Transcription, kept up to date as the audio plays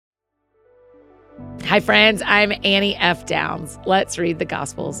Hi, friends. I'm Annie F. Downs. Let's read the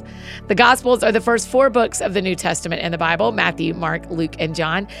Gospels. The Gospels are the first 4 books of the New Testament in the Bible: Matthew, Mark, Luke, and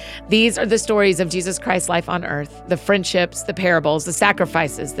John. These are the stories of Jesus Christ's life on earth, the friendships, the parables, the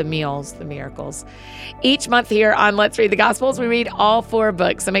sacrifices, the meals, the miracles. Each month here on Let's Read the Gospels, we read all 4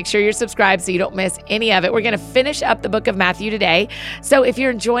 books, so make sure you're subscribed so you don't miss any of it. We're going to finish up the book of Matthew today. So if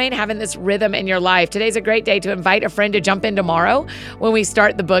you're enjoying having this rhythm in your life, today's a great day to invite a friend to jump in tomorrow when we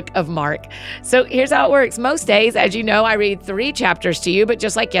start the book of Mark. So here's how it works. Most days, as you know, I read 3 chapters to you, but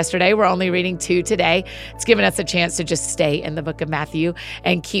just like yesterday, we're only reading 2 today. It's given us a chance to just stay in the book of Matthew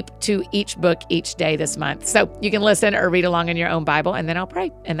and keep to each book each day this month. So you can listen or read along in your own Bible, and then I'll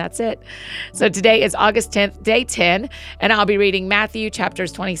pray, and that's it. So today is August 10th, day 10, and I'll be reading Matthew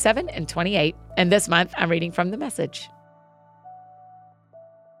chapters 27 and 28. And this month, I'm reading from the Message.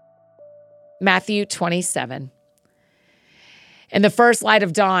 Matthew 27. In the first light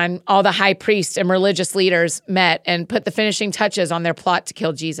of dawn, all the high priests and religious leaders met and put the finishing touches on their plot to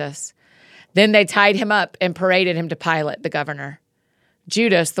kill Jesus. Then they tied him up and paraded him to Pilate, the governor.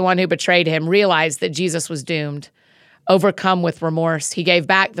 Judas, the one who betrayed him, realized that Jesus was doomed. Overcome with remorse, he gave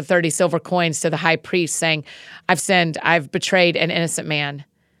back the 30 silver coins to the high priest, saying, "I've sinned. I've betrayed an innocent man."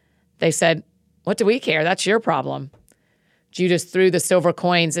 They said, "What do we care? That's your problem." Judas threw the silver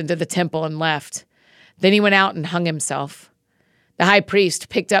coins into the temple and left. Then he went out and hung himself. The high priest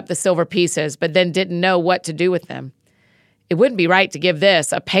picked up the silver pieces, but then didn't know what to do with them. It wouldn't be right to give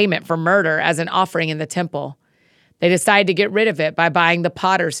this, a payment for murder, as an offering in the temple. They decided to get rid of it by buying the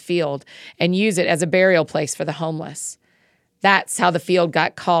potter's field and use it as a burial place for the homeless. That's how the field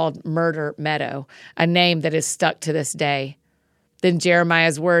got called Murder Meadow, a name that is stuck to this day. Then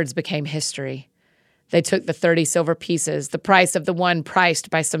Jeremiah's words became history. They took the 30 silver pieces, the price of the one priced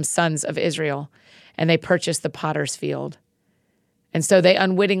by some sons of Israel, and they purchased the potter's field. And so they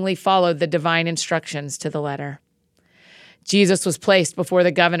unwittingly followed the divine instructions to the letter. Jesus was placed before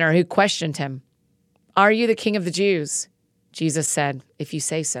the governor, who questioned him. "Are you the king of the Jews?" Jesus said, "If you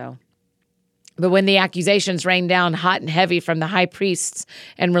say so." But when the accusations rained down hot and heavy from the high priests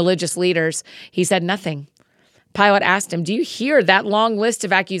and religious leaders, he said nothing. Pilate asked him, "Do you hear that long list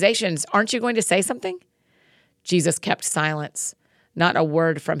of accusations? Aren't you going to say something?" Jesus kept silence, not a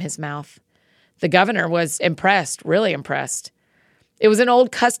word from his mouth. The governor was impressed, really impressed. It was an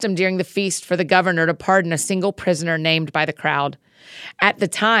old custom during the feast for the governor to pardon a single prisoner named by the crowd. At the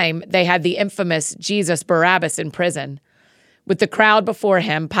time, they had the infamous Jesus Barabbas in prison. With the crowd before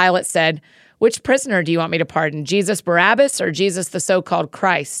him, Pilate said, "Which prisoner do you want me to pardon, Jesus Barabbas or Jesus the so-called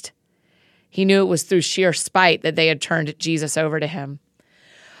Christ?" He knew it was through sheer spite that they had turned Jesus over to him.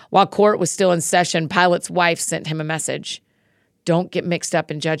 While court was still in session, Pilate's wife sent him a message. "Don't get mixed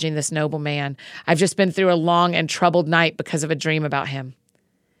up in judging this noble man. I've just been through a long and troubled night because of a dream about him."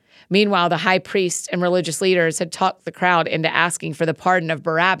 Meanwhile, the high priests and religious leaders had talked the crowd into asking for the pardon of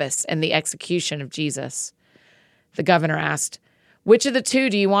Barabbas and the execution of Jesus. The governor asked, "Which of the 2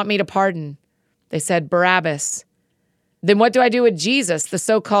 do you want me to pardon?" They said, "Barabbas." "Then what do I do with Jesus, the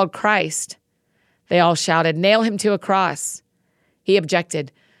so-called Christ?" They all shouted, "Nail him to a cross." He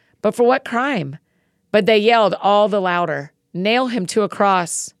objected, "But for what crime?" But they yelled all the louder, "Nail him to a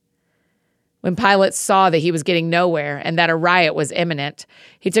cross." When Pilate saw that he was getting nowhere and that a riot was imminent,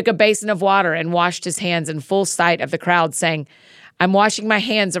 he took a basin of water and washed his hands in full sight of the crowd, saying, "I'm washing my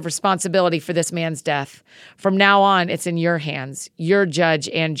hands of responsibility for this man's death. From now on, it's in your hands, your judge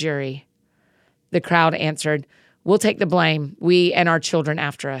and jury." The crowd answered, "We'll take the blame, we and our children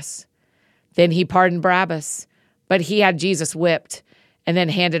after us." Then he pardoned Barabbas, but he had Jesus whipped and then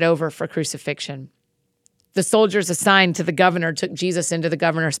handed over for crucifixion. The soldiers assigned to the governor took Jesus into the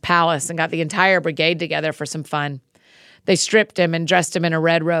governor's palace and got the entire brigade together for some fun. They stripped him and dressed him in a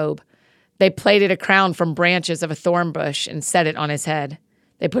red robe. They plaited a crown from branches of a thorn bush and set it on his head.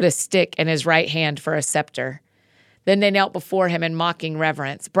 They put a stick in his right hand for a scepter. Then they knelt before him in mocking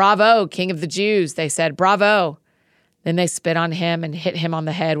reverence. "Bravo, King of the Jews," they said, "bravo." Then they spit on him and hit him on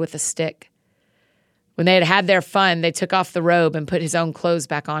the head with a stick. When they had had their fun, they took off the robe and put his own clothes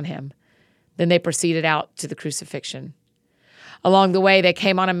back on him. Then they proceeded out to the crucifixion. Along the way, they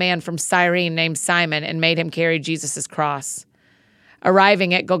came on a man from Cyrene named Simon and made him carry Jesus' cross.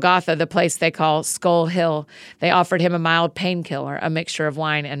 Arriving at Golgotha, the place they call Skull Hill, they offered him a mild painkiller, a mixture of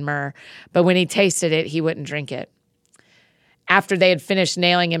wine and myrrh. But when he tasted it, he wouldn't drink it. After they had finished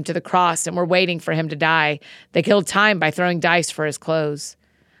nailing him to the cross and were waiting for him to die, they killed time by throwing dice for his clothes.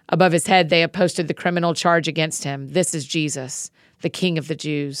 Above his head, they had posted the criminal charge against him. "This is Jesus, the King of the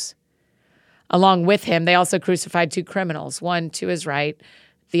Jews." Along with him, they also crucified 2 criminals, one to his right,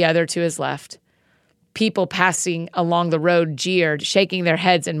 the other to his left. People passing along the road jeered, shaking their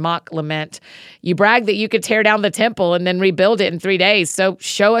heads in mock lament. You bragged that you could tear down the temple and then rebuild it in 3 days, so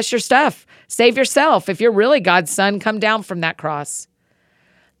show us your stuff. Save yourself. If you're really God's son, come down from that cross.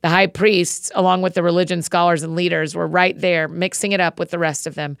 The high priests, along with the religion scholars and leaders, were right there, mixing it up with the rest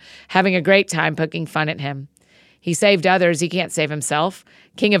of them, having a great time poking fun at him. He saved others. He can't save himself.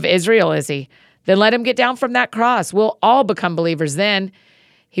 King of Israel, is he? Then let him get down from that cross. We'll all become believers then.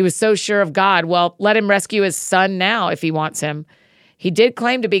 He was so sure of God. Well, let him rescue his son now if he wants him. He did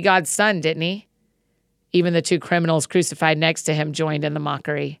claim to be God's son, didn't he? Even the 2 criminals crucified next to him joined in the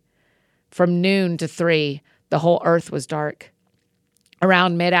mockery. From noon to 3, the whole earth was dark.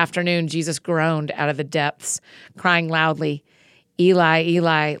 Around mid-afternoon, Jesus groaned out of the depths, crying loudly, Eli,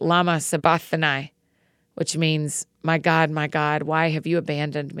 Eli, lama sabachthani, which means, my God, why have you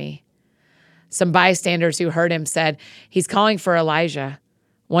abandoned me? Some bystanders who heard him said, he's calling for Elijah.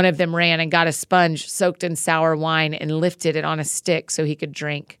 One of them ran and got a sponge soaked in sour wine and lifted it on a stick so he could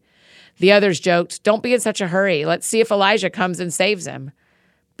drink. The others joked, don't be in such a hurry. Let's see if Elijah comes and saves him.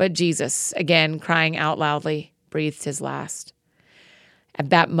 But Jesus, again crying out loudly, breathed his last. At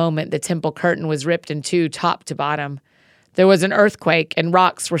that moment, the temple curtain was ripped in 2, top to bottom. There was an earthquake, and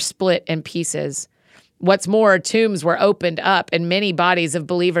rocks were split in pieces. What's more, tombs were opened up, and many bodies of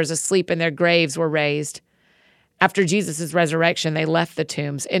believers asleep in their graves were raised. After Jesus' resurrection, they left the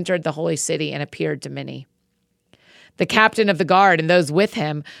tombs, entered the holy city, and appeared to many. The captain of the guard and those with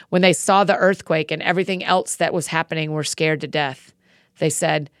him, when they saw the earthquake and everything else that was happening, were scared to death. They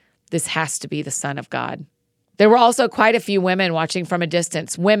said, this has to be the Son of God. There were also quite a few women watching from a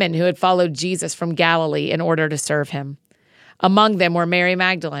distance, women who had followed Jesus from Galilee in order to serve him. Among them were Mary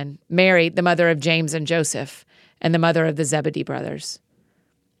Magdalene, Mary, the mother of James and Joseph, and the mother of the Zebedee brothers.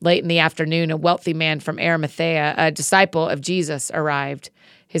 Late in the afternoon, a wealthy man from Arimathea, a disciple of Jesus, arrived.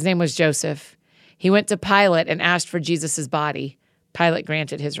 His name was Joseph. He went to Pilate and asked for Jesus' body. Pilate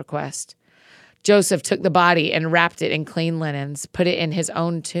granted his request. Joseph took the body and wrapped it in clean linens, put it in his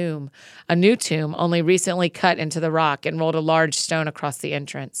own tomb, a new tomb only recently cut into the rock, and rolled a large stone across the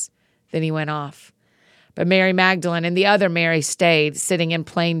entrance. Then he went off. But Mary Magdalene and the other Mary stayed, sitting in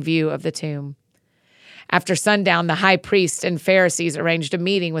plain view of the tomb. After sundown, the high priest and Pharisees arranged a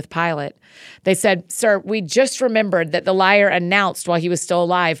meeting with Pilate. They said, Sir, we just remembered that the liar announced while he was still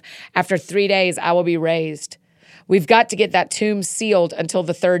alive, after 3 days I will be raised. We've got to get that tomb sealed until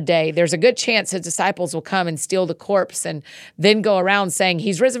the 3rd day. There's a good chance his disciples will come and steal the corpse and then go around saying,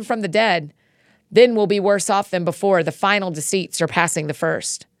 he's risen from the dead. Then we'll be worse off than before, the final deceit surpassing the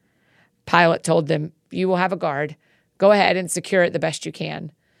first. Pilate told them, you will have a guard. Go ahead and secure it the best you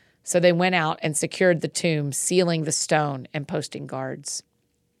can. So they went out and secured the tomb, sealing the stone and posting guards.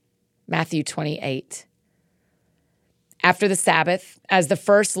 Matthew 28. After the Sabbath, as the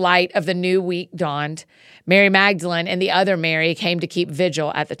first light of the new week dawned, Mary Magdalene and the other Mary came to keep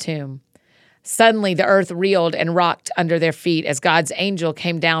vigil at the tomb. Suddenly the earth reeled and rocked under their feet as God's angel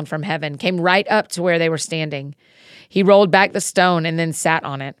came down from heaven, came right up to where they were standing. He rolled back the stone and then sat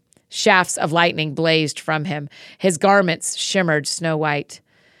on it. Shafts of lightning blazed from him. His garments shimmered snow white.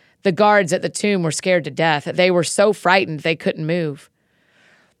 The guards at the tomb were scared to death. They were so frightened they couldn't move.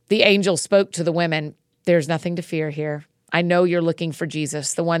 The angel spoke to the women, there's nothing to fear here. I know you're looking for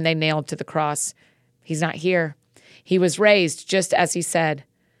Jesus, the one they nailed to the cross. He's not here. He was raised just as he said.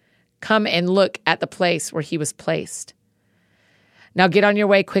 Come and look at the place where he was placed. Now get on your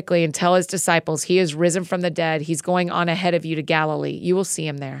way quickly and tell his disciples he is risen from the dead. He's going on ahead of you to Galilee. You will see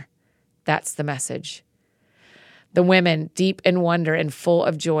him there. That's the message. The women, deep in wonder and full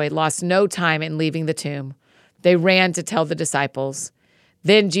of joy, lost no time in leaving the tomb. They ran to tell the disciples.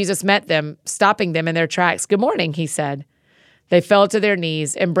 Then Jesus met them, stopping them in their tracks. Good morning, he said. They fell to their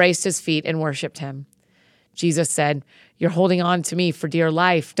knees, embraced his feet, and worshiped him. Jesus said, you're holding on to me for dear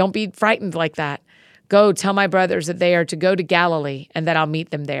life. Don't be frightened like that. Go tell my brothers that they are to go to Galilee and that I'll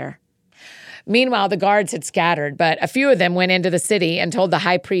meet them there. Meanwhile, the guards had scattered, but a few of them went into the city and told the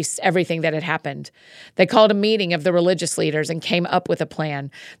high priests everything that had happened. They called a meeting of the religious leaders and came up with a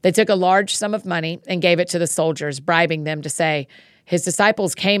plan. They took a large sum of money and gave it to the soldiers, bribing them to say, his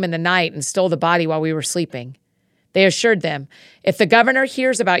disciples came in the night and stole the body while we were sleeping. They assured them, if the governor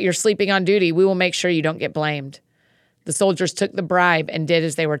hears about your sleeping on duty, we will make sure you don't get blamed. The soldiers took the bribe and did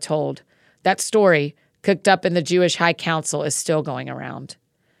as they were told. That story, cooked up in the Jewish High Council, is still going around.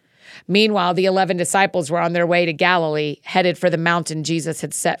 Meanwhile, the 11 disciples were on their way to Galilee, headed for the mountain Jesus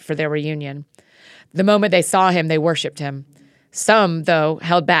had set for their reunion. The moment they saw him, they worshiped him. Some, though,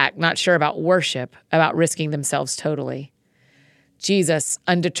 held back, not sure about worship, about risking themselves totally. Jesus,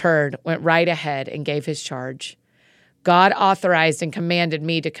 undeterred, went right ahead and gave his charge. God authorized and commanded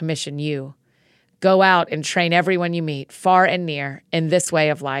me to commission you. Go out and train everyone you meet, far and near, in this way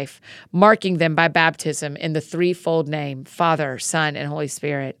of life, marking them by baptism in the threefold name, Father, Son, and Holy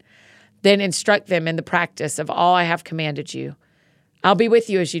Spirit. Then instruct them in the practice of all I have commanded you. I'll be with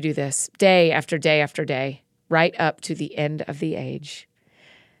you as you do this, day after day after day, right up to the end of the age.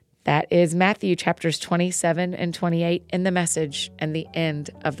 That is Matthew chapters 27 and 28 in the Message and the end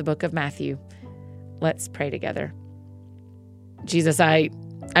of the book of Matthew. Let's pray together. Jesus, I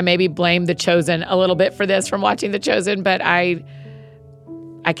maybe blame The Chosen a little bit for this from watching The Chosen, but I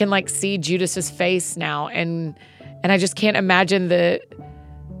can see Judas's face now, and I just can't imagine the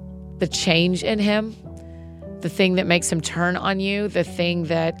change in him, the thing that makes him turn on you, the thing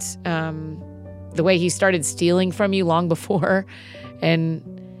that the way he started stealing from you long before, and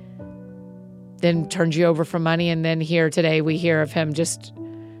then turned you over for money, and then here today we hear of him just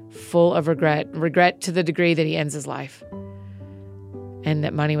full of regret to the degree that he ends his life. And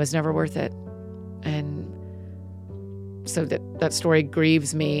that money was never worth it. And so that story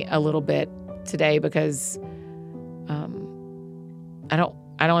grieves me a little bit today because I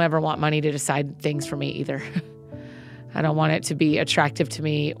don't ever want money to decide things for me either. I don't want it to be attractive to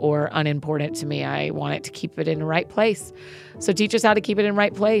me or unimportant to me. I want it to keep it in the right place. So teach us how to keep it in the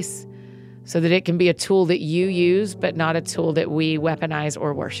right place so that it can be a tool that you use, but not a tool that we weaponize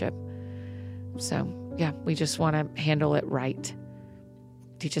or worship. So yeah, we just want to handle it right.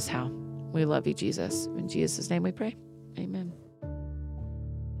 Teach us how. We love you, Jesus. In Jesus' name we pray. Amen.